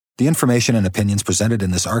The information and opinions presented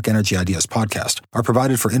in this Arc Energy Ideas podcast are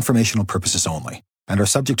provided for informational purposes only and are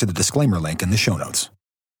subject to the disclaimer link in the show notes.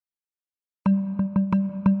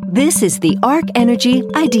 This is the Arc Energy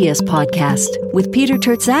Ideas podcast with Peter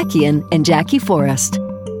Tertzakian and Jackie Forrest,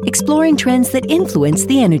 exploring trends that influence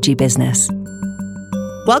the energy business.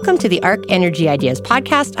 Welcome to the Arc Energy Ideas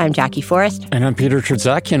podcast. I'm Jackie Forrest. And I'm Peter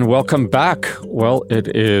Tertzakian. Welcome back. Well,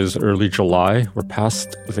 it is early July. We're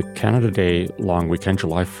past the Canada Day long weekend,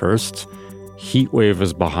 July 1st. Heat wave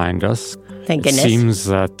is behind us. Thank goodness. It seems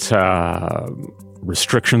that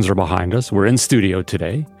restrictions are behind us. We're in studio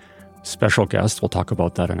today. Special guest. We'll talk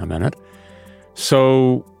about that in a minute.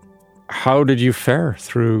 So how did you fare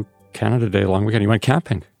through Canada Day long weekend? You went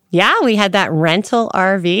camping. Yeah, we had that rental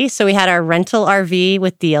RV. So we had our rental RV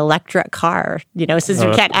with the electric car, since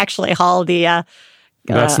we can't actually haul the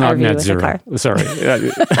that's not RV net with zero. the car. Sorry.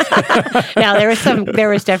 Now, there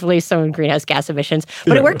was definitely some greenhouse gas emissions,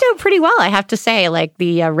 but it worked out pretty well, I have to say. Like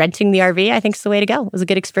the renting the RV, I think is the way to go. It was a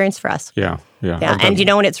good experience for us. Yeah. And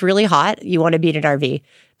when it's really hot, you want to be in an RV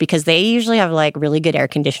because they usually have like really good air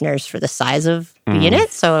conditioners for the size of the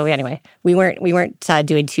unit. So anyway, we weren't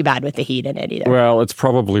doing too bad with the heat in it either. Well, it's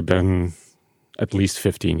probably been at least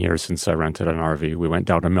 15 years since I rented an RV. We went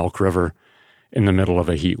down to Milk River in the middle of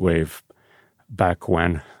a heat wave back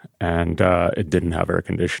when, and it didn't have air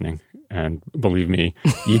conditioning. And believe me,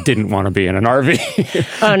 you didn't want to be in an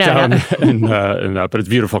RV. Oh, no, down no. in that, but it's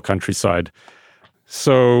beautiful countryside.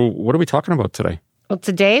 So what are we talking about today? Well,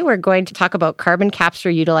 today we're going to talk about carbon capture,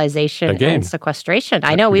 utilization, and sequestration.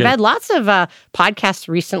 I know we've had lots of podcasts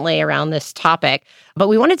recently around this topic, but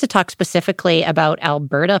we wanted to talk specifically about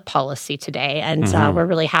Alberta policy today. And we're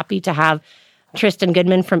really happy to have Tristan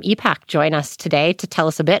Goodman from EPAC join us today to tell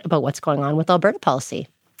us a bit about what's going on with Alberta policy.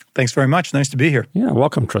 Thanks very much. Nice to be here. Yeah,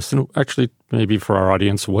 welcome, Tristan. Actually, maybe for our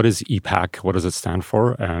audience, what is EPAC? What does it stand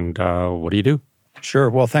for? And what do you do? Sure.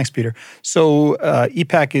 Well, thanks, Peter. So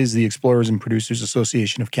EPAC is the Explorers and Producers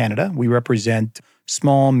Association of Canada. We represent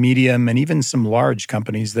small, medium, and even some large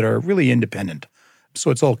companies that are really independent. So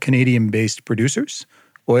it's all Canadian-based producers,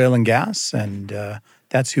 oil and gas, and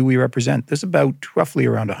that's who we represent. There's about roughly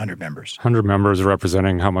around 100 members. 100 members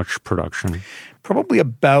representing how much production? Probably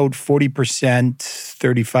about 40%,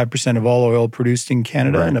 35% of all oil produced in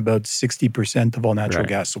Canada, Right. and about 60% of all natural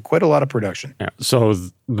gas. So quite a lot of production. Yeah. So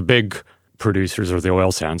the big producers are the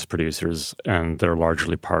oil sands producers, and they're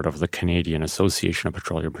largely part of the Canadian Association of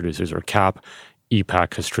Petroleum Producers, or CAP.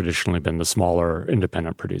 EPAC has traditionally been the smaller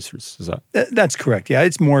independent producers. Is that? That's correct. Yeah,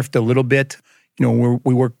 it's morphed a little bit.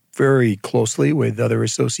 We work very closely with other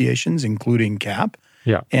associations, including CAP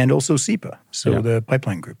and also CEPA, the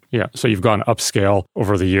pipeline group. Yeah, so you've gone upscale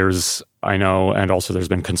over the years, I know, and also there's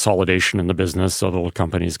been consolidation in the business, so little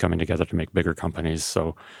companies coming together to make bigger companies.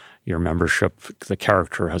 So your membership, the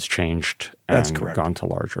character has changed and That's correct. Gone to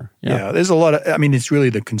larger. Yeah, there's a lot of, it's really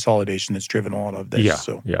the consolidation that's driven a lot of this.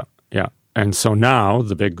 Yeah. And so now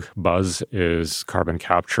the big buzz is carbon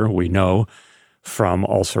capture. We know from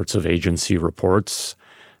all sorts of agency reports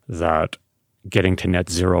that getting to net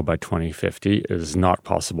zero by 2050 is not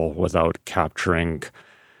possible without capturing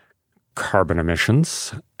carbon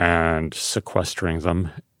emissions and sequestering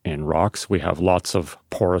them in rocks. We have lots of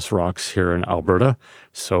porous rocks here in Alberta,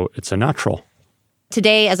 so it's a natural.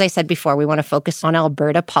 Today, as I said before, we want to focus on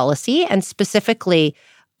Alberta policy and specifically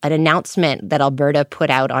an announcement that Alberta put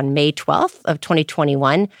out on May 12th of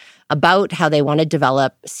 2021 about how they want to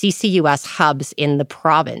develop CCUS hubs in the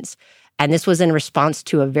province. And this was in response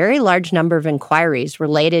to a very large number of inquiries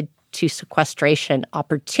related to sequestration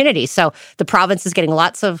opportunities. So the province is getting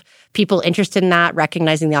lots of people interested in that,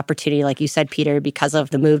 recognizing the opportunity, like you said, Peter, because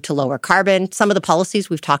of the move to lower carbon. Some of the policies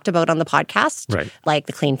we've talked about on the podcast, like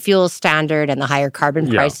the Clean Fuels Standard and the higher carbon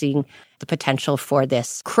pricing, the potential for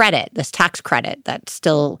this credit, this tax credit that's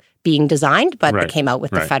still being designed, but that came out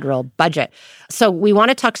with the federal budget. So we want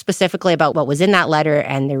to talk specifically about what was in that letter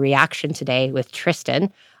and the reaction today with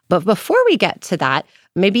Tristan. But before we get to that,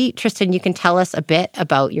 maybe, Tristan, you can tell us a bit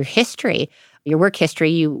about your history, your work history.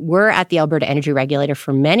 You were at the Alberta Energy Regulator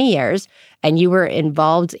for many years, and you were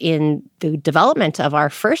involved in the development of our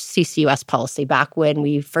first CCUS policy back when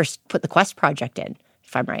we first put the Quest project in,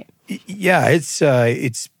 if I'm right. Yeah,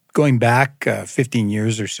 it's going back 15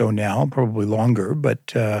 years or so now, probably longer,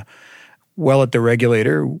 but while at the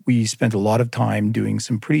regulator, we spent a lot of time doing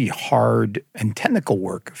some pretty hard and technical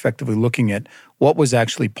work, effectively looking at what was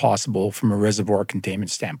actually possible from a reservoir containment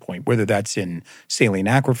standpoint, whether that's in saline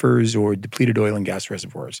aquifers or depleted oil and gas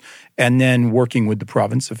reservoirs, and then working with the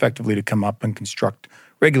province effectively to come up and construct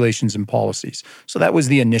regulations and policies. So that was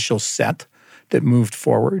the initial set that moved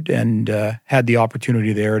forward, and had the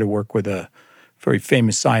opportunity there to work with a very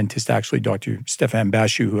famous scientist, actually, Dr. Stefan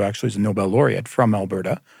Bashew, who actually is a Nobel laureate from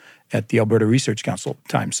Alberta at the Alberta Research Council at the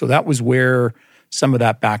time. So that was where some of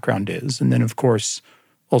that background is. And then, of course,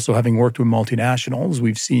 also having worked with multinationals,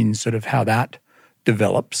 we've seen sort of how that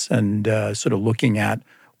develops and sort of looking at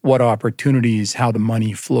what opportunities, how the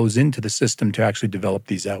money flows into the system to actually develop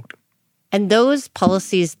these out. And those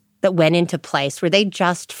policies that went into place, were they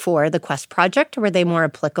just for the Quest project or were they more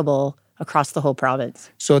applicable across the whole province?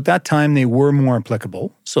 So at that time, they were more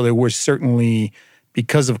applicable. So there was certainly,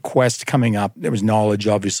 because of Quest coming up, there was knowledge,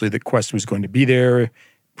 obviously, that Quest was going to be there.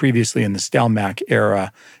 Previously in the Stelmach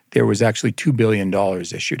era, there was actually $2 billion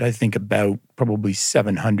issued. I think about probably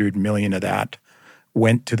 $700 million of that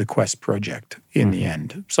went to the Quest project in the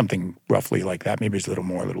end, something roughly like that. Maybe it's a little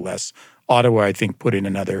more, a little less. Ottawa, I think, put in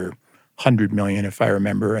another $100 million, if I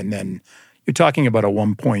remember, and then you're talking about a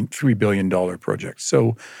 $1.3 billion project.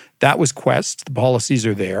 So that was Quest. The policies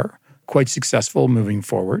are there, quite successful moving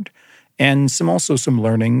forward, and also some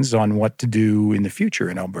learnings on what to do in the future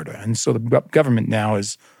in Alberta. And so the government now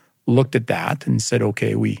has looked at that and said,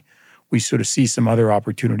 okay, we sort of see some other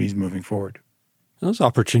opportunities moving forward. Those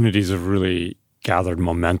opportunities have really gathered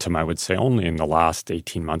momentum, I would say, only in the last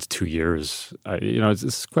 18 months, 2 years.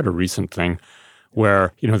 It's quite a recent thing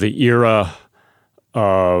where, the era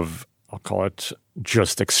of, I'll call it,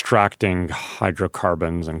 just extracting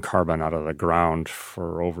hydrocarbons and carbon out of the ground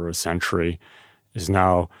for over a century is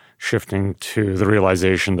now shifting to the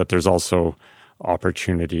realization that there's also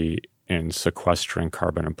opportunity in sequestering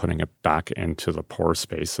carbon and putting it back into the pore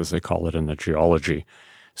space, as they call it in the geology.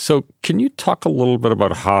 So can you talk a little bit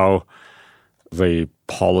about how the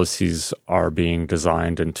policies are being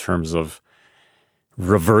designed in terms of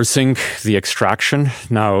reversing the extraction?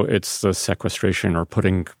 Now it's the sequestration or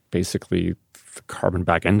putting basically the carbon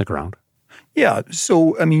back in the ground. Yeah.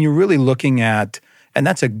 So, you're really looking at, and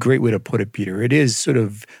that's a great way to put it, Peter. It is sort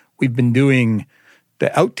of, we've been doing the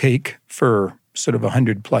outtake for sort of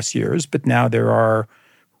 100 plus years, but now there are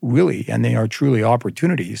really, and they are truly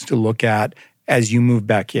opportunities to look at as you move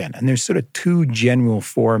back in. And there's sort of two general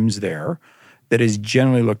forms there that is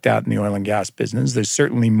generally looked at in the oil and gas business. There's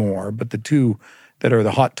certainly more, but the two that are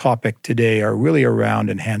the hot topic today are really around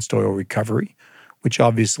enhanced oil recovery, which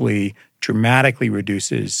obviously dramatically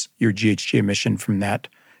reduces your GHG emission from that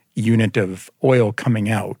unit of oil coming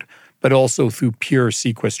out, but also through pure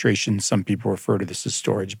sequestration. Some people refer to this as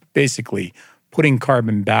storage, but basically putting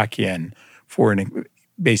carbon back in for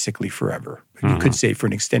basically forever. You could say for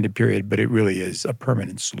an extended period, but it really is a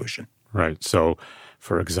permanent solution. Right. So,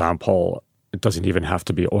 for example, it doesn't even have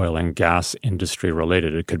to be oil and gas industry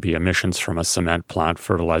related. It could be emissions from a cement plant,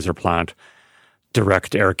 fertilizer plant,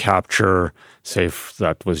 direct air capture, say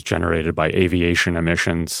that was generated by aviation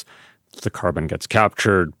emissions. The carbon gets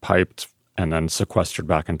captured, piped, and then sequestered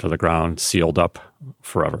back into the ground, sealed up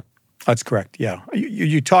forever. That's correct, yeah.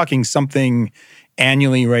 You're talking something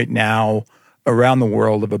annually right now around the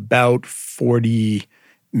world of about 40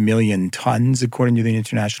 million tons, according to the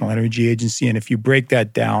International Energy Agency. And if you break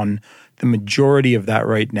that down, the majority of that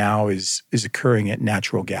right now is occurring at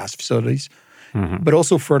natural gas facilities, but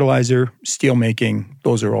also fertilizer, steel making.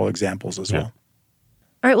 Those are all examples as well.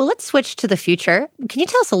 All right, well, let's switch to the future. Can you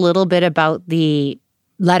tell us a little bit about the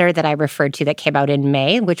letter that I referred to that came out in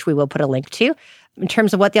May, which we will put a link to, in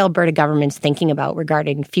terms of what the Alberta government's thinking about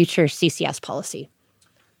regarding future CCS policy?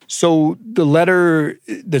 So the letter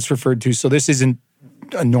that's referred to, so this isn't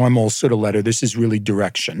a normal sort of letter. This is really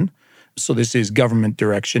direction. So this is government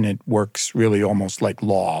direction. It works really almost like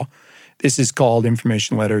law. This is called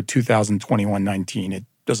Information Letter 2021-19. It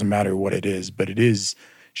doesn't matter what it is, but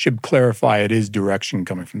should clarify it is direction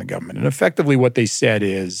coming from the government. And effectively what they said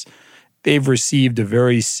is they've received a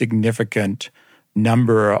very significant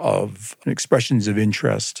number of expressions of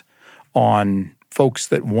interest on folks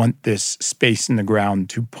that want this space in the ground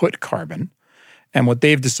to put carbon. And what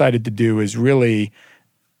they've decided to do is really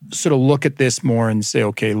sort of look at this more and say,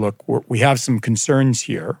 okay, look, we have some concerns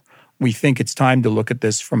here. We think it's time to look at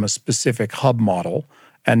this from a specific hub model.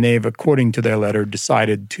 And they've, according to their letter,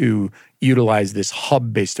 decided to utilize this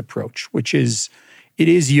hub-based approach, it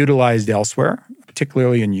is utilized elsewhere,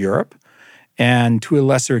 particularly in Europe, and to a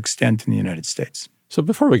lesser extent in the United States. So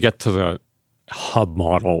before we get to the hub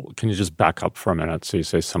model, can you just back up for a minute? So you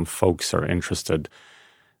say some folks are interested.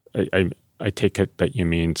 I take it that you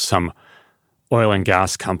mean some oil and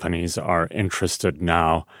gas companies are interested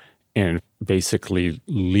now in basically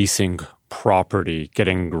leasing property,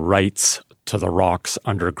 getting rights to the rocks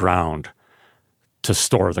underground to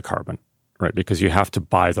store the carbon, right? Because you have to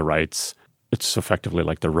buy the rights. It's effectively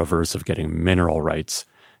like the reverse of getting mineral rights.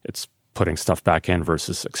 It's putting stuff back in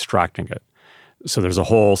versus extracting it. So there's a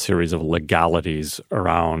whole series of legalities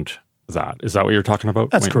around that. Is that what you're talking about?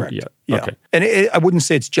 That's correct. Yeah. Okay. And I wouldn't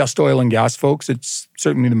say it's just oil and gas, folks. It's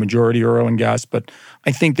certainly the majority are oil and gas, but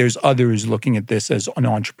I think there's others looking at this as an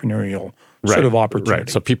entrepreneurial sort of opportunity. Right.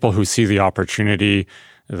 So people who see the opportunity,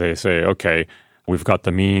 they say, okay, we've got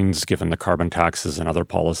the means, given the carbon taxes and other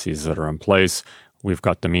policies that are in place, we've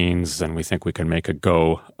got the means and we think we can make a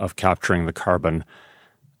go of capturing the carbon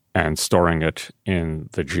and storing it in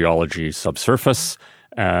the geology subsurface.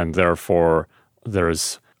 And therefore,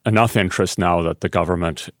 there's enough interest now that the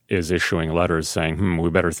government is issuing letters saying, we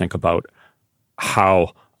better think about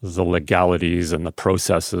how the legalities and the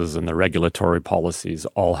processes and the regulatory policies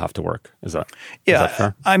all have to work. Is that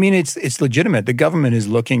fair? I mean, it's legitimate. The government is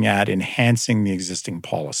looking at enhancing the existing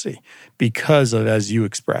policy because of, as you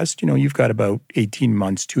expressed, you've got about 18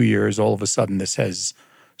 months, 2 years, all of a sudden this has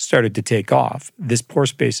started to take off. This pore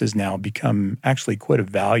space has now become actually quite a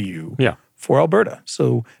value for Alberta.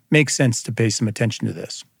 So makes sense to pay some attention to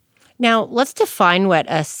this. Now, let's define what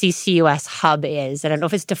a CCUS hub is. I don't know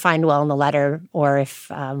if it's defined well in the letter or if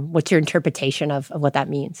what's your interpretation of what that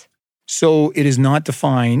means? So it is not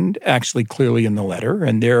defined actually clearly in the letter,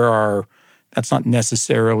 and that's not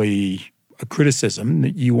necessarily a criticism,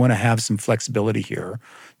 that you want to have some flexibility here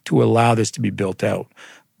to allow this to be built out.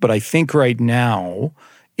 But I think right now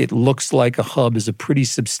it looks like a hub is a pretty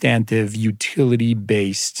substantive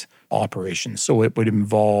utility-based operation. So it would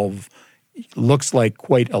involve, looks like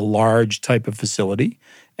quite a large type of facility,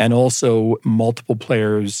 and also multiple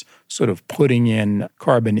players sort of putting in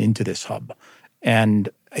carbon into this hub. And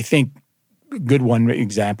I think a good one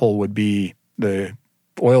example would be the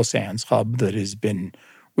oil sands hub that has been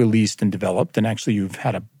released and developed. And actually, you've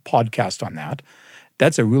had a podcast on that.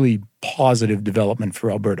 That's a really positive development for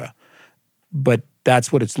Alberta. But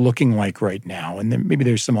that's what it's looking like right now. And then maybe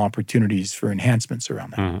there's some opportunities for enhancements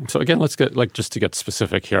around that. So again, let's get, just to get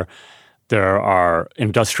specific here, there are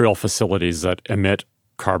industrial facilities that emit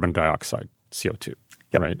carbon dioxide, CO2,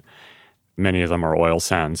 right? Many of them are oil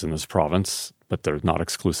sands in this province, but they're not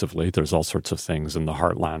exclusively. There's all sorts of things in the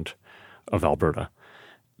heartland of Alberta.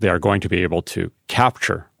 They are going to be able to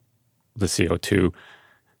capture the CO2,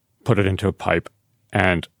 put it into a pipe,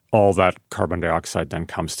 and all that carbon dioxide then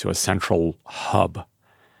comes to a central hub.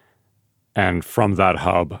 And from that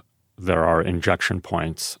hub, there are injection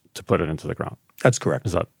points to put it into the ground. That's correct.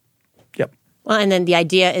 Is that? Yep. Well, and then the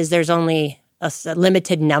idea is there's only a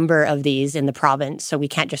limited number of these in the province, so we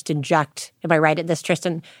can't just inject, am I right at this,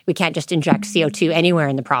 Tristan? We can't just inject CO2 anywhere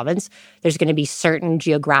in the province. There's going to be certain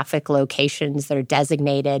geographic locations that are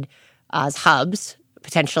designated as hubs,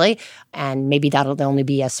 potentially, and maybe that'll only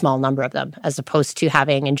be a small number of them, as opposed to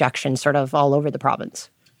having injections sort of all over the province.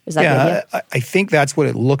 Is that the idea? I think that's what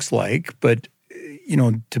it looks like. But,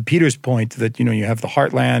 to Peter's point that, you have the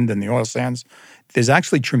heartland and the oil sands, there's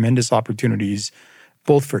actually tremendous opportunities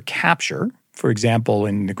both for capture, for example,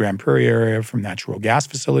 in the Grand Prairie area from natural gas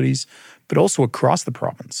facilities, but also across the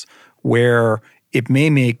province, where it may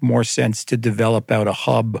make more sense to develop out a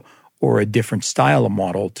hub or a different style of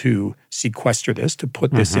model to sequester this, to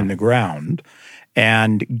put this in the ground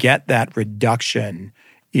and get that reduction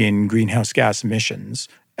in greenhouse gas emissions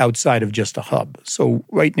outside of just a hub. So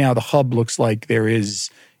right now, the hub looks like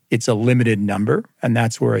it's a limited number, and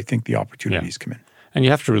that's where I think the opportunities come in. And you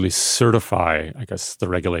have to really certify, I guess the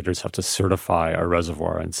regulators have to certify a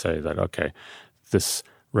reservoir and say that, okay, this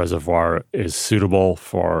reservoir is suitable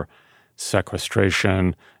for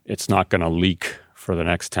sequestration. It's not going to leak for the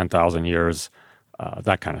next 10,000 years,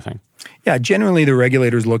 that kind of thing. Yeah, generally the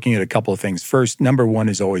regulator's looking at a couple of things. First, number one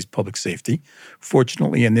is always public safety.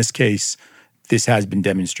 Fortunately, in this case, this has been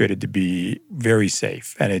demonstrated to be very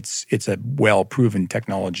safe, and it's a well-proven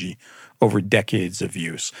technology over decades of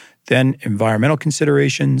use. Then environmental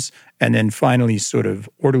considerations, and then finally sort of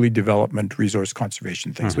orderly development, resource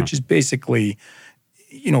conservation things, which is basically,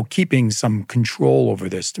 keeping some control over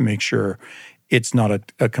this to make sure it's not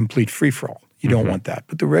a complete free-for-all. You don't want that.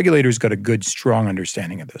 But the regulator's got a good, strong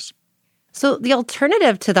understanding of this. So the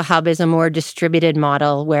alternative to the hub is a more distributed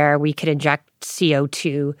model where we could inject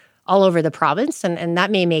CO2 all over the province. And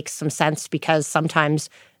that may make some sense because sometimes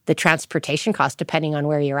the transportation cost, depending on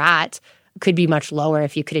where you're at, could be much lower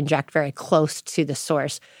if you could inject very close to the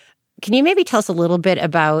source. Can you maybe tell us a little bit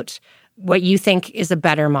about what you think is a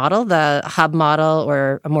better model, the hub model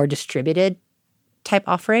or a more distributed type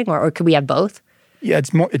offering, or could we have both? Yeah,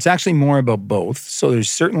 it's actually more about both. So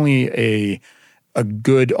there's certainly a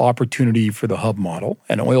good opportunity for the hub model,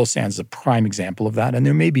 and oil sands is a prime example of that, and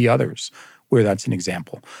there may be others where that's an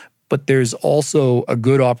example. But there's also a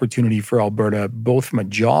good opportunity for Alberta, both from a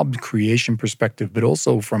job creation perspective, but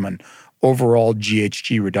also from an overall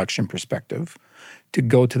GHG reduction perspective, to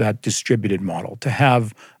go to that distributed model, to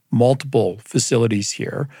have multiple facilities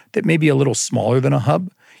here that may be a little smaller than a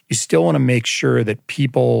hub. You still want to make sure that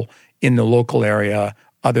people in the local area,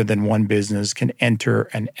 other than one business, can enter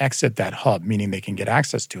and exit that hub, meaning they can get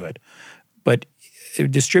access to it. But a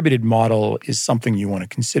distributed model is something you want to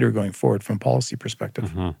consider going forward from a policy perspective.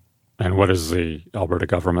 Mm-hmm. And what is the Alberta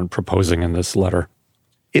government proposing in this letter?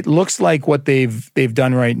 It looks like what they've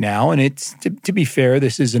done right now, and it's to be fair,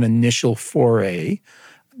 this is an initial foray.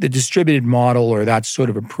 The distributed model or that sort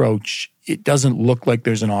of approach, it doesn't look like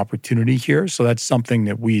there's an opportunity here. So that's something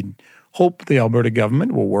that we hope the Alberta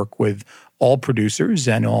government will work with all producers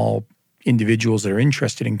and all individuals that are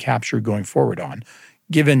interested in capture going forward on.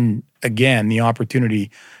 Given, again, the opportunity,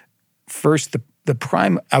 first, the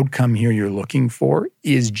prime outcome here you're looking for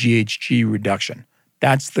is GHG reduction.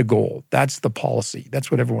 That's the goal. That's the policy. That's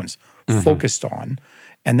what everyone's focused on.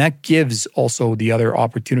 And that gives also the other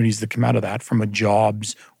opportunities that come out of that from a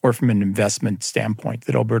jobs or from an investment standpoint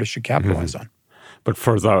that Alberta should capitalize on. But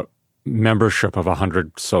for the membership of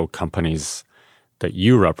 100 so companies that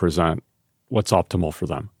you represent, what's optimal for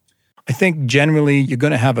them? I think generally you're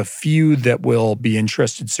going to have a few that will be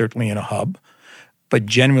interested certainly in a hub, but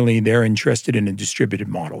generally they're interested in a distributed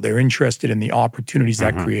model. They're interested in the opportunities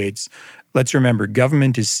that creates. Let's remember,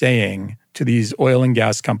 government is saying to these oil and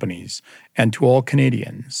gas companies and to all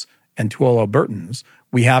Canadians and to all Albertans,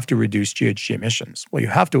 we have to reduce GHG emissions. Well, you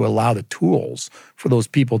have to allow the tools for those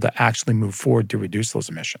people to actually move forward to reduce those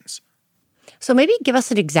emissions. So maybe give us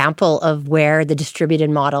an example of where the distributed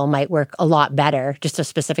model might work a lot better, just a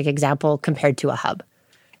specific example compared to a hub.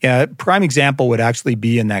 Yeah, prime example would actually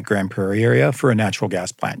be in that Grand Prairie area for a natural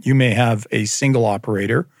gas plant. You may have a single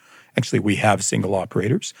operator. Actually, we have single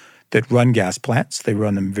operators that run gas plants. They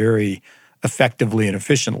run them very effectively and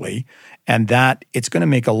efficiently. And that it's going to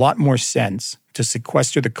make a lot more sense to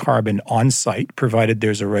sequester the carbon on site, provided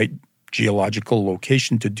there's a right geological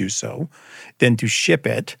location to do so, than to ship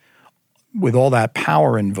it with all that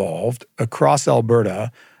power involved across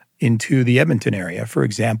Alberta into the Edmonton area, for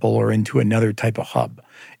example, or into another type of hub.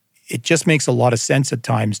 It just makes a lot of sense at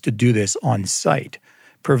times to do this on site,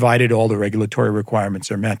 provided all the regulatory requirements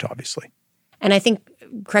are met, obviously. And I think,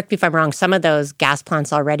 correct me if I'm wrong, some of those gas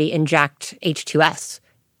plants already inject H2S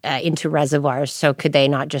into reservoirs. So could they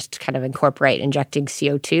not just kind of incorporate injecting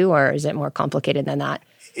CO2, or is it more complicated than that?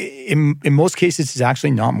 In most cases, it's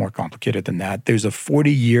actually not more complicated than that. There's a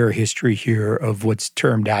 40-year history here of what's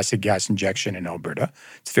termed acid gas injection in Alberta.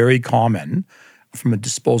 It's very common from a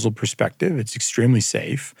disposal perspective. It's extremely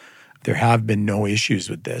safe. There have been no issues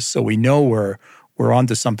with this. So we know we're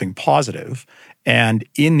onto something positive. And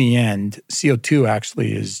in the end, CO2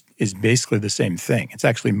 actually is basically the same thing. It's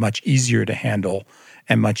actually much easier to handle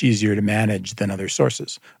and much easier to manage than other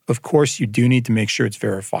sources. Of course, you do need to make sure it's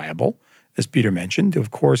verifiable. As Peter mentioned,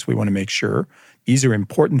 of course, we want to make sure. These are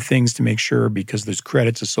important things to make sure because there's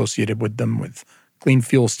credits associated with them with clean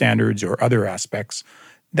fuel standards or other aspects.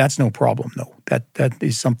 That's no problem, though. That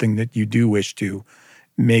is something that you do wish to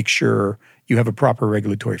make sure you have a proper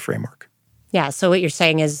regulatory framework. Yeah, so what you're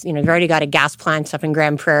saying is, you've already got a gas plant up in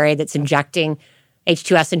Grand Prairie that's injecting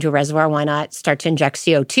H2S into a reservoir. Why not start to inject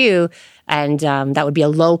CO2? And that would be a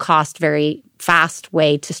low-cost, very fast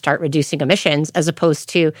way to start reducing emissions, as opposed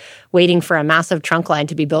to waiting for a massive trunk line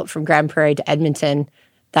to be built from Grand Prairie to Edmonton.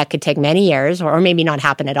 That could take many years or maybe not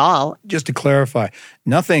happen at all. Just to clarify,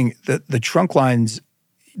 the trunk lines,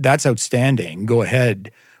 that's outstanding. Go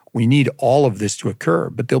ahead. We need all of this to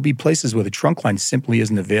occur, but there'll be places where the trunk line simply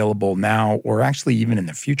isn't available now or actually even in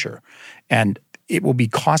the future. And it will be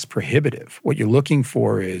cost prohibitive. What you're looking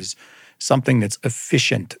for is something that's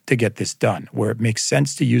efficient to get this done, where it makes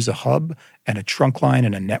sense to use a hub and a trunk line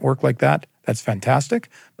and a network like that. That's fantastic.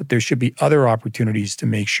 But there should be other opportunities to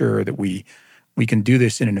make sure that we can do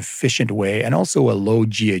this in an efficient way and also a low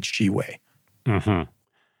GHG way. Mm-hmm.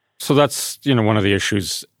 So that's, one of the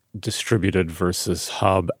issues, distributed versus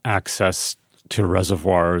hub, access to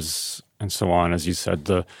reservoirs and so on. As you said,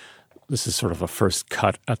 this is sort of a first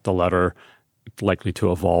cut at the letter, likely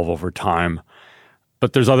to evolve over time.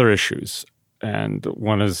 But there's other issues, and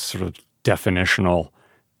one is sort of definitional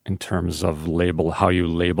in terms of how you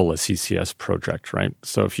label a CCS project, right?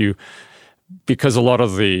 So because a lot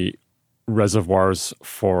of the reservoirs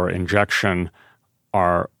for injection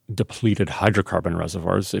are depleted hydrocarbon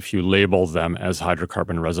reservoirs, if you label them as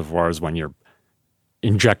hydrocarbon reservoirs when you're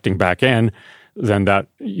injecting back in, then that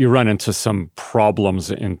you run into some problems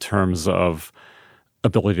in terms of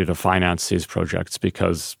ability to finance these projects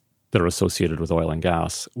because they're associated with oil and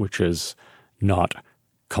gas, which is not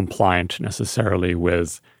compliant necessarily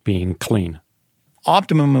with being clean.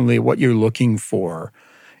 Optimally, what you're looking for,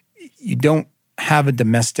 you don't have a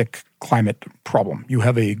domestic climate problem. You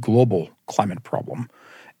have a global climate problem.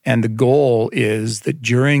 And the goal is that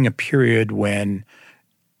during a period when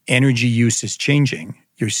energy use is changing,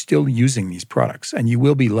 you're still using these products. And you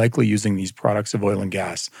will be likely using these products of oil and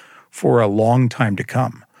gas for a long time to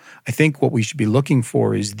come. I think what we should be looking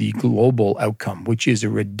for is the global outcome, which is a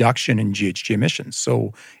reduction in GHG emissions.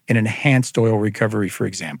 So an enhanced oil recovery, for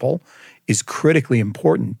example, is critically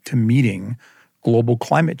important to meeting global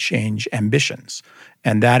climate change ambitions.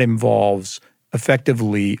 And that involves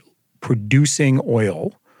effectively producing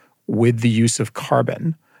oil with the use of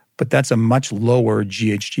carbon, but that's a much lower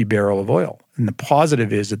GHG barrel of oil. And the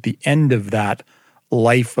positive is at the end of that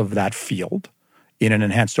life of that field, in an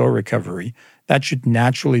enhanced oil recovery, that should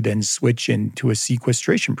naturally then switch into a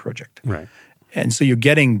sequestration project. Right. And so you're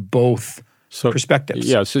getting both perspectives.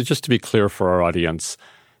 Yeah, so just to be clear for our audience,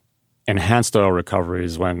 enhanced oil recovery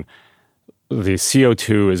is when the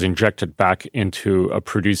CO2 is injected back into a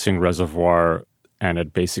producing reservoir and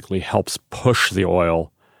it basically helps push the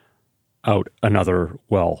oil out another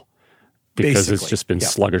well because it's just been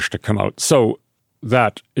sluggish to come out. So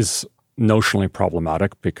that is notionally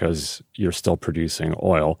problematic because you're still producing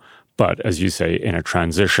oil. But as you say, in a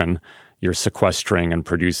transition, you're sequestering and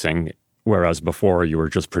producing, whereas before you were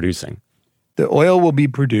just producing. The oil will be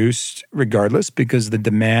produced regardless because the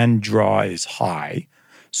demand draw is high.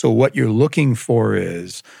 So what you're looking for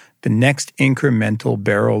is the next incremental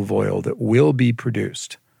barrel of oil that will be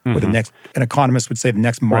produced, or the next, an economist would say the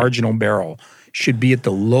next marginal barrel should be at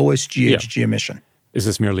the lowest GHG emission. Is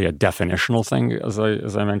this merely a definitional thing, as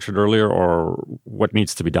I mentioned earlier, or what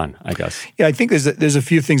needs to be done, I guess? Yeah, I think there's a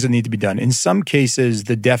few things that need to be done. In some cases,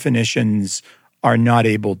 the definitions are not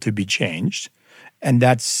able to be changed, and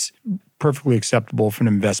that's perfectly acceptable from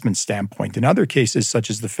an investment standpoint. In other cases, such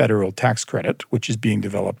as the federal tax credit, which is being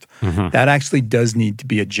developed, that actually does need to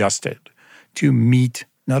be adjusted to meet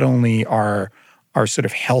not only our sort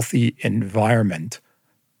of healthy environment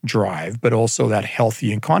drive, but also that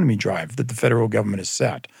healthy economy drive that the federal government has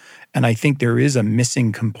set. And I think there is a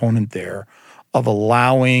missing component there of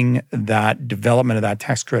allowing that development of that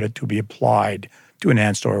tax credit to be applied to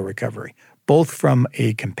enhanced oil recovery, both from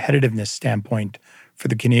a competitiveness standpoint for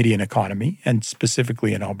the Canadian economy and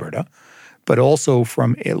specifically in Alberta, but also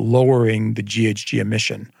from lowering the GHG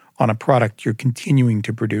emission on a product you're continuing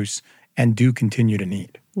to produce and do continue to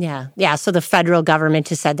need. Yeah. So the federal government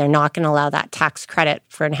has said they're not going to allow that tax credit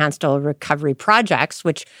for enhanced oil recovery projects,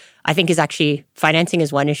 which I think is actually, financing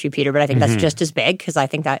is one issue, Peter, but I think that's just as big because I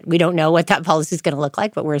think that we don't know what that policy is going to look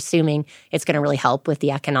like, but we're assuming it's going to really help with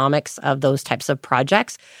the economics of those types of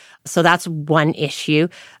projects. So that's one issue.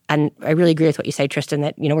 And I really agree with what you say, Tristan,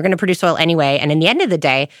 that, we're going to produce oil anyway. And in the end of the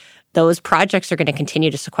day, those projects are going to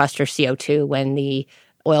continue to sequester CO2 when the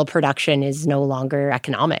oil production is no longer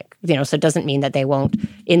economic. So it doesn't mean that they won't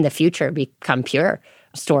in the future become pure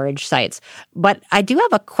storage sites. But I do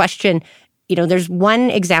have a question. There's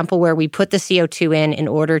one example where we put the CO2 in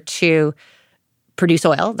order to produce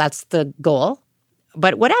oil. That's the goal.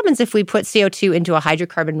 But what happens if we put CO2 into a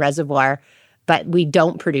hydrocarbon reservoir, but we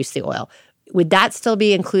don't produce the oil? Would that still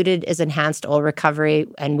be included as enhanced oil recovery?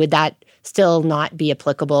 And would that still not be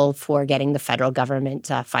applicable for getting the federal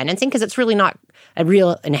government financing? Because it's really not a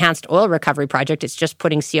real enhanced oil recovery project. It's just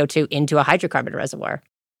putting CO2 into a hydrocarbon reservoir.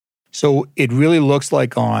 So it really looks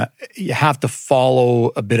like you have to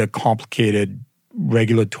follow a bit of complicated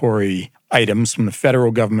regulatory items from the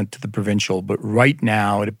federal government to the provincial. But right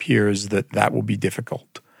now, it appears that will be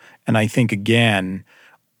difficult. And I think, again,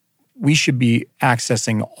 we should be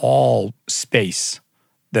accessing all space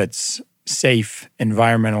that's safe,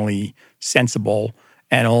 environmentally sensible,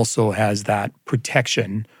 and also has that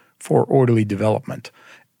protection for orderly development.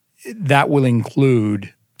 That will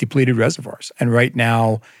include depleted reservoirs. And right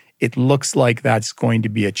now, it looks like that's going to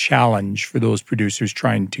be a challenge for those producers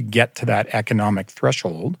trying to get to that economic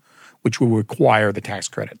threshold, which will require the tax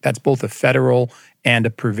credit. That's both a federal and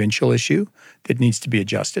a provincial issue that needs to be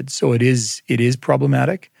adjusted. So it is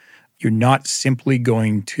problematic. You're not simply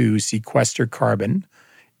going to sequester carbon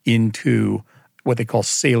into what they call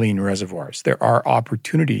saline reservoirs. There are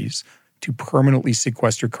opportunities to permanently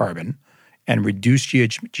sequester carbon and reduce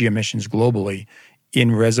GHG emissions globally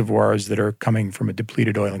in reservoirs that are coming from a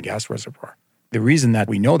depleted oil and gas reservoir. The reason that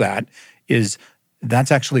we know that is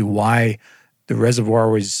that's actually why the reservoir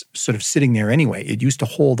was sort of sitting there anyway. It used to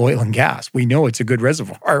hold oil and gas. We know it's a good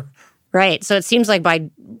reservoir. Right. So it seems like by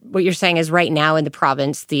what you're saying is right now in the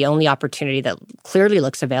province, the only opportunity that clearly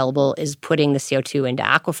looks available is putting the CO2 into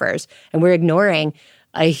aquifers. And we're ignoring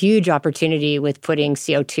a huge opportunity with putting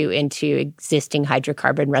CO2 into existing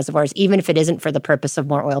hydrocarbon reservoirs, even if it isn't for the purpose of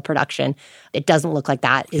more oil production. It doesn't look like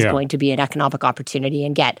that is going to be an economic opportunity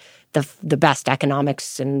and get the best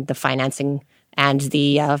economics and the financing and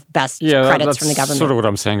the best credits from the government. Sort of what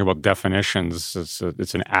I'm saying about definitions. It's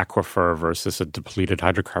an aquifer versus a depleted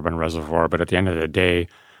hydrocarbon reservoir. But at the end of the day,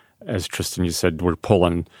 as Tristan, you said, we're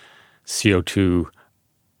pulling CO2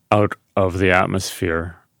 out of the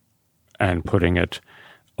atmosphere and putting it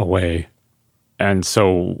away. And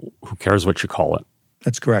so who cares what you call it?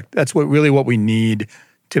 That's correct. That's what we need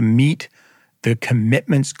to meet the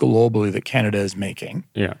commitments globally that Canada is making.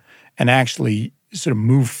 Yeah. And actually sort of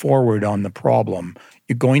move forward on the problem.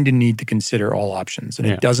 You're going to need to consider all options. And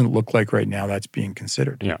it doesn't look like right now that's being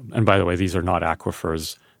considered. Yeah. And by the way, these are not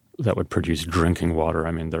aquifers that would produce drinking water.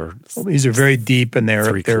 I mean, these are very deep and they're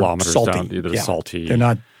 3 kilometers salty. down. They're salty. They're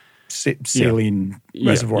not saline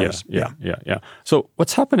reservoirs. Yeah. So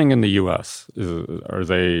what's happening in the U.S.? Are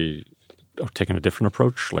they taking a different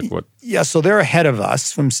approach? Like what? Yeah, so they're ahead of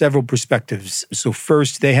us from several perspectives. So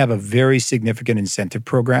first, they have a very significant incentive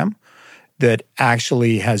program that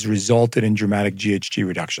actually has resulted in dramatic GHG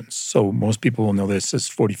reductions. So most people will know this as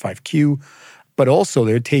 45Q, but also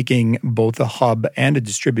they're taking both a hub and a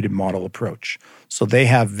distributed model approach. So they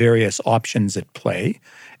have various options at play,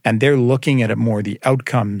 and they're looking at more the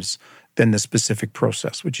outcomes than the specific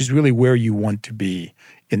process, which is really where you want to be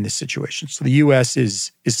in this situation. So the U.S.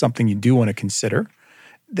 is something you do want to consider.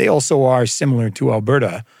 They also are, similar to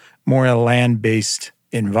Alberta, more a land-based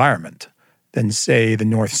environment than, say, the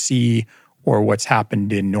North Sea or what's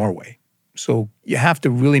happened in Norway. So you have to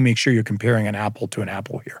really make sure you're comparing an apple to an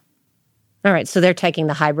apple here. All right, so they're taking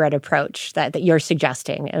the hybrid approach that you're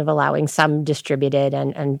suggesting of allowing some distributed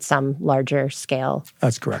and some larger scale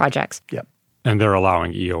That's correct. Projects. Yep. And they're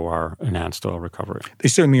allowing EOR, enhanced oil recovery. They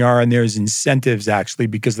certainly are, and there's incentives actually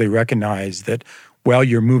because they recognize that while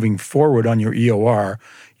you're moving forward on your EOR,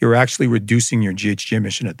 you're actually reducing your GHG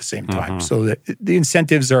emission at the same time. So the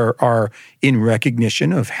incentives are in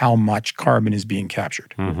recognition of how much carbon is being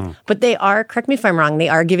captured. But they are, correct me if I'm wrong, they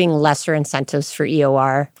are giving lesser incentives for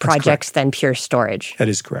EOR projects than pure storage. That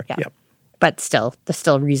is correct, yep. But still, there's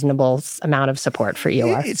still reasonable amount of support for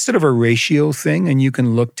EOR. It's sort of a ratio thing, and you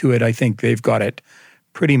can look to it. I think they've got it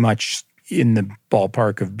pretty much in the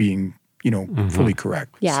ballpark of being fully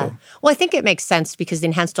correct. Yeah. So. Well, I think it makes sense because the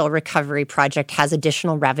Enhanced Oil Recovery Project has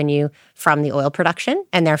additional revenue from the oil production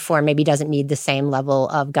and therefore maybe doesn't need the same level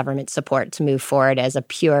of government support to move forward as a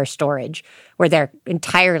pure storage, where they're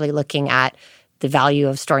entirely looking at the value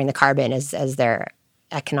of storing the carbon as their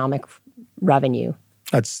economic revenue.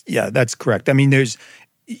 That's correct. I mean, there's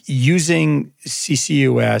using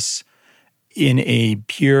CCUS in a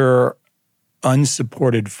pure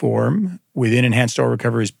unsupported form within enhanced oil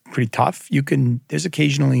recovery is pretty tough. There's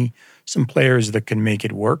occasionally some players that can make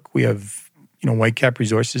it work. We have, Whitecap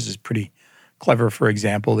Resources is pretty clever, for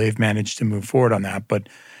example. They've managed to move forward on that. But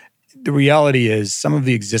the reality is some of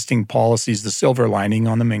the existing policies, the silver lining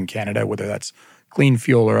on them in Canada, whether that's clean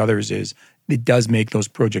fuel or others, is it does make those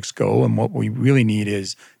projects go. And what we really need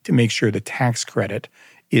is to make sure the tax credit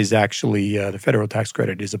is actually, the federal tax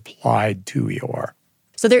credit is applied to EOR.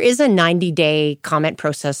 So there is a 90-day comment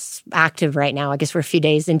process active right now. I guess we're a few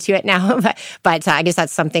days into it now, but I guess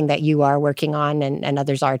that's something that you are working on and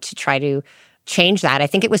others are to try to change that. I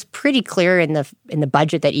think it was pretty clear in the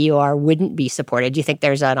budget that EOR wouldn't be supported. Do you think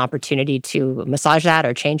there's an opportunity to massage that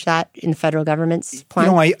or change that in the federal government's plan?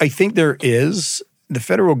 I think there is. The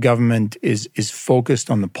federal government is focused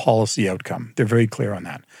on the policy outcome. They're very clear on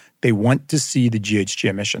that. They want to see the GHG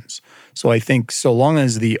emissions. So I think so long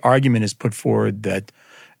as the argument is put forward that,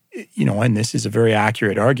 and this is a very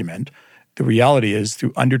accurate argument, the reality is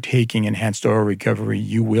through undertaking enhanced oil recovery,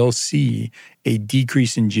 you will see a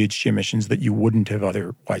decrease in GHG emissions that you wouldn't have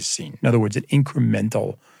otherwise seen. In other words, an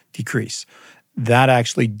incremental decrease. That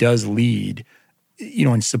actually does lead,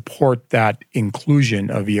 and support that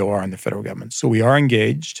inclusion of EOR in the federal government. So we are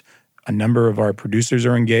engaged. A number of our producers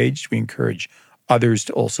are engaged. We encourage others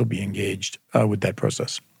to also be engaged with that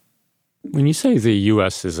process. When you say the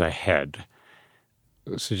U.S. is ahead,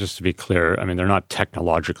 so just to be clear, I mean, they're not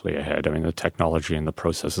technologically ahead. I mean, the technology and the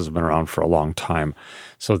processes have been around for a long time.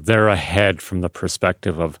 So they're ahead from the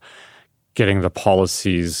perspective of getting the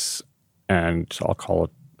policies and I'll call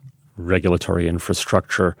it regulatory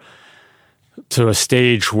infrastructure to a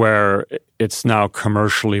stage where it's now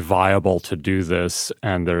commercially viable to do this,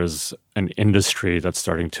 and there's an industry that's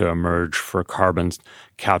starting to emerge for carbon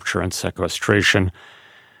capture and sequestration,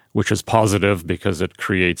 which is positive because it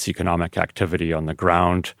creates economic activity on the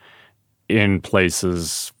ground in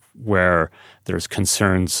places where there's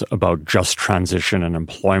concerns about just transition and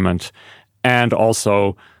employment, and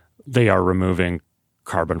also they are removing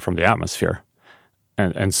carbon from the atmosphere.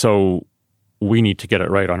 And so we need to get it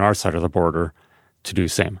right on our side of the border to do the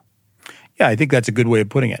same. Yeah, I think that's a good way of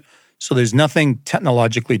putting it. So there's nothing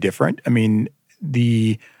technologically different. I mean,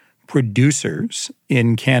 the producers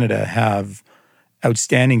in Canada have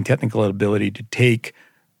outstanding technical ability to take,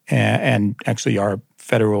 and actually our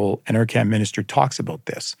federal NRCan minister talks about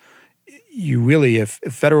this. You really, if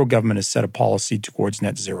federal government has set a policy towards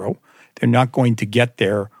net zero, they're not going to get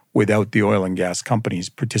there without the oil and gas companies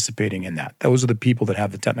participating in that. Those are the people that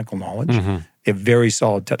have the technical knowledge. Mm-hmm. They have very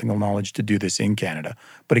solid technical knowledge to do this in Canada.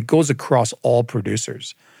 But it goes across all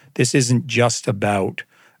producers. This isn't just about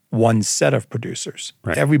one set of producers.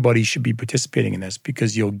 Right. Everybody should be participating in this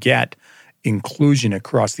because you'll get inclusion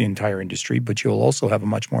across the entire industry, but you'll also have a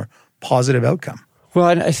much more positive outcome. Well,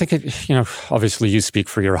 and I think, obviously you speak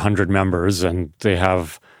for your 100 members, and they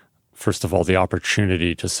have, first of all, the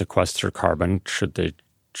opportunity to sequester carbon should they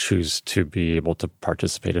choose to be able to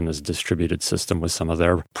participate in this distributed system with some of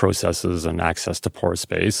their processes and access to pore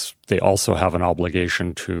space. They also have an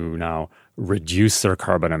obligation to now reduce their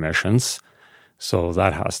carbon emissions. So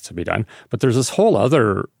that has to be done. But there's this whole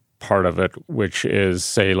other part of it, which is,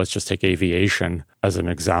 say, let's just take aviation as an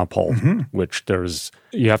example, which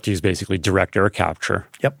you have to use basically direct air capture.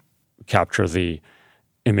 Yep. Capture the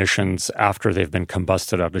emissions after they've been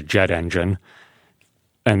combusted out of a jet engine,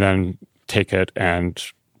 and then take it and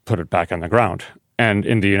put it back on the ground. And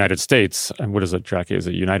in the United States, and what is it, Jackie? Is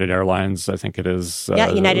it United Airlines? I think it is.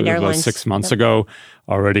 United Airlines. 6 months ago,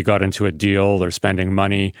 already got into a deal. They're spending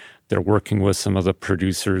money. They're working with some of the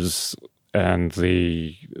producers and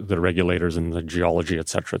the regulators and the geology, et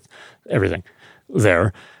cetera, everything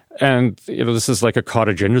there. And this is like a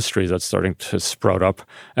cottage industry that's starting to sprout up.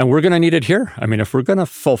 And we're going to need it here. I mean, if we're going to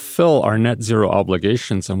fulfill our net zero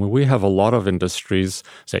obligations, and we have a lot of industries,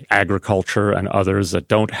 say agriculture and others, that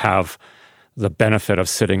don't have the benefit of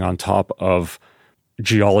sitting on top of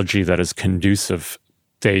geology that is conducive.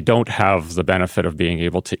 They don't have the benefit of being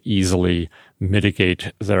able to easily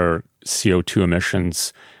mitigate their CO2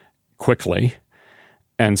 emissions quickly.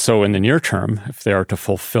 And so in the near term, if they are to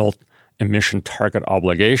fulfill emission target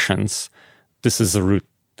obligations, this is the route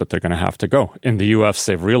that they're going to have to go. In the US,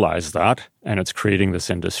 they've realized that, and it's creating this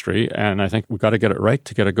industry. And I think we've got to get it right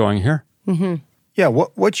to get it going here. Mm-hmm. Yeah,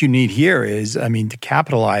 what you need here is, to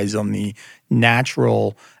capitalize on the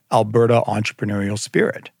natural Alberta entrepreneurial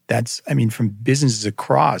spirit. That's, from businesses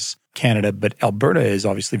across Canada, but Alberta is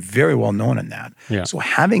obviously very well known in that. Yeah. So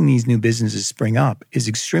having these new businesses spring up is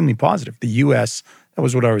extremely positive. The US, that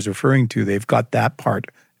was what I was referring to, they've got that part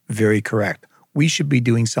very correct. We should be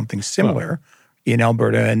doing something similar in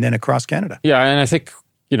Alberta and then across Canada. Yeah, and I think,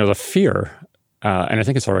 the fear, and I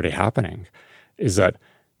think it's already happening, is that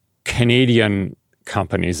Canadian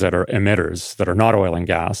companies that are emitters, that are not oil and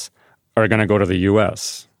gas, are going to go to the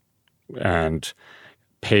US and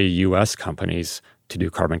pay US companies to do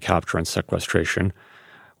carbon capture and sequestration,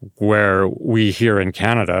 where we here in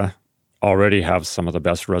Canada already have some of the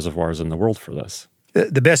best reservoirs in the world for this.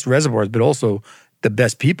 The best reservoirs, but also the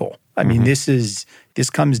best people. This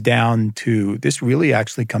really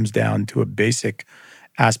actually comes down to a basic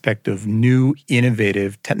aspect of new,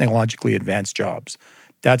 innovative, technologically advanced jobs.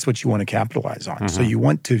 That's what you want to capitalize on. So you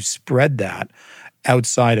want to spread that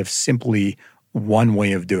outside of simply one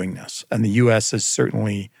way of doing this. And the U.S. has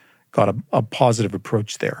certainly got a positive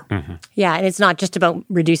approach there. Yeah, and it's not just about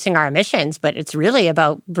reducing our emissions, but it's really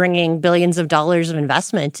about bringing billions of dollars of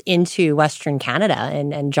investment into Western Canada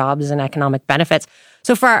and jobs and economic benefits.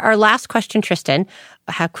 So for our last question, Tristan,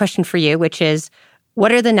 I have a question for you, which is,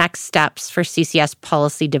 what are the next steps for CCS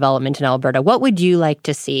policy development in Alberta? What would you like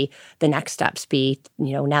to see the next steps be,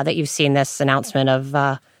 now that you've seen this announcement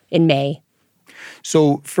of in May?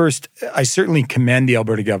 So first, I certainly commend the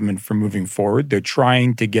Alberta government for moving forward. They're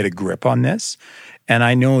trying to get a grip on this, and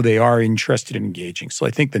I know they are interested in engaging. So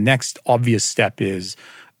I think the next obvious step is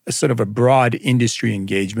a sort of a broad industry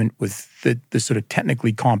engagement with the sort of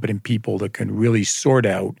technically competent people that can really sort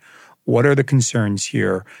out what are the concerns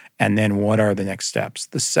here, and then what are the next steps.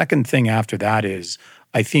 The second thing after that is,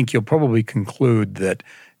 I think you'll probably conclude that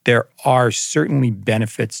there are certainly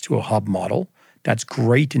benefits to a hub model. That's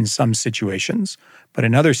great in some situations, but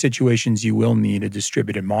in other situations, you will need a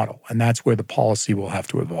distributed model, and that's where the policy will have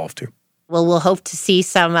to evolve to. Well, we'll hope to see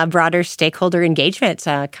some broader stakeholder engagement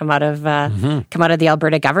come out of the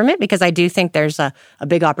Alberta government, because I do think there's a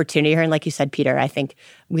big opportunity here. And like you said, Peter, I think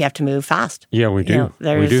we have to move fast. Yeah, we do.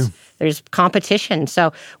 There's competition.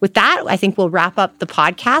 So with that, I think we'll wrap up the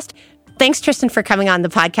podcast. Thanks, Tristan, for coming on the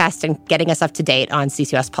podcast and getting us up to date on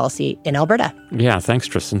CCUS policy in Alberta. Yeah, thanks,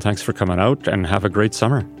 Tristan. Thanks for coming out, and have a great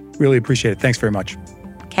summer. Really appreciate it. Thanks very much.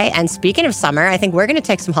 Okay, and speaking of summer, I think we're going to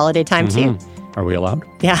take some holiday time too. Are we allowed?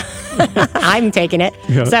 Yeah, I'm taking it.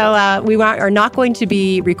 Yeah. So we are not going to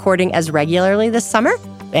be recording as regularly this summer.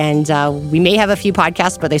 And we may have a few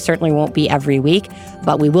podcasts, but they certainly won't be every week.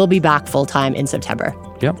 But we will be back full-time in September.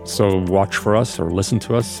 Yep. So watch for us or listen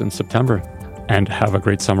to us in September. And have a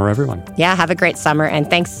great summer, everyone. Yeah, have a great summer. And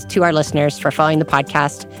thanks to our listeners for following the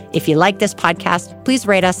podcast. If you like this podcast, please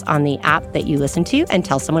rate us on the app that you listen to and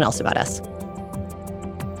tell someone else about us.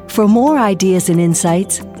 For more ideas and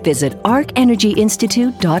insights, visit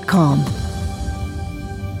arcenergyinstitute.com.